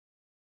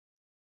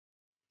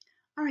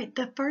All right,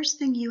 the first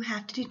thing you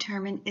have to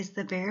determine is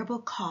the variable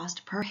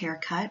cost per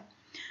haircut.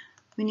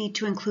 We need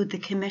to include the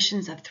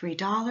commissions of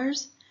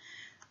 $3,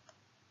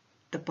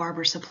 the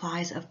barber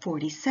supplies of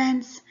 40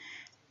 cents,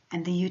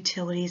 and the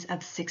utilities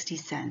of 60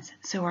 cents.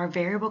 So our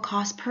variable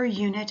cost per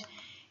unit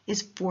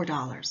is $4.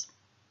 All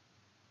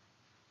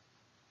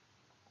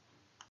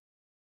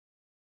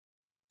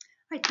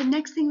right, the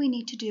next thing we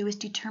need to do is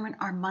determine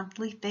our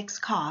monthly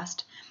fixed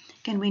cost.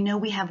 Again, we know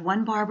we have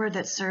one barber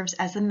that serves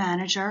as a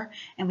manager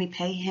and we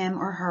pay him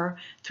or her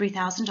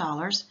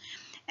 $3,000.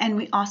 And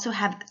we also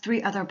have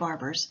 3 other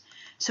barbers.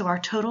 So our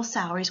total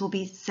salaries will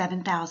be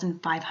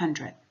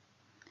 $7,500.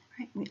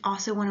 Right, we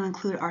also want to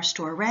include our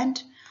store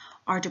rent,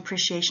 our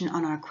depreciation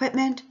on our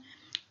equipment,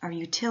 our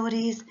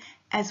utilities,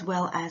 as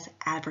well as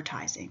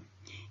advertising.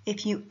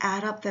 If you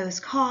add up those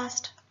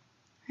costs,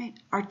 right,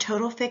 our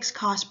total fixed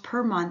cost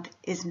per month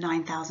is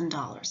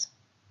 $9,000.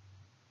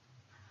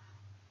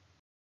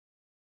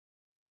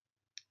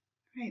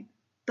 Right.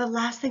 The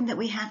last thing that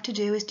we have to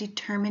do is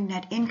determine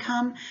net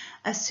income,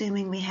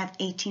 assuming we have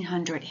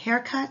 1,800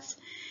 haircuts.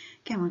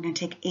 Again, we're going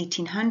to take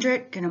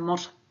 1,800, going to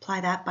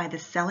multiply that by the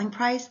selling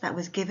price that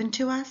was given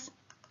to us.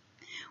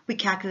 We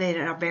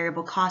calculated our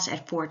variable cost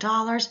at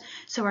 $4,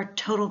 so our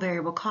total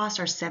variable costs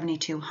are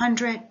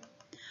 $7,200.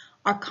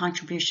 Our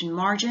contribution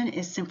margin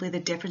is simply the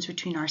difference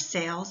between our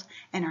sales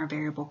and our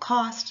variable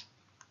cost.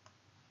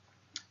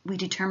 We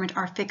determined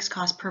our fixed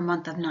cost per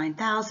month of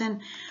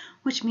 $9,000,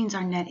 which means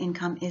our net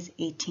income is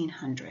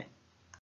 $1,800.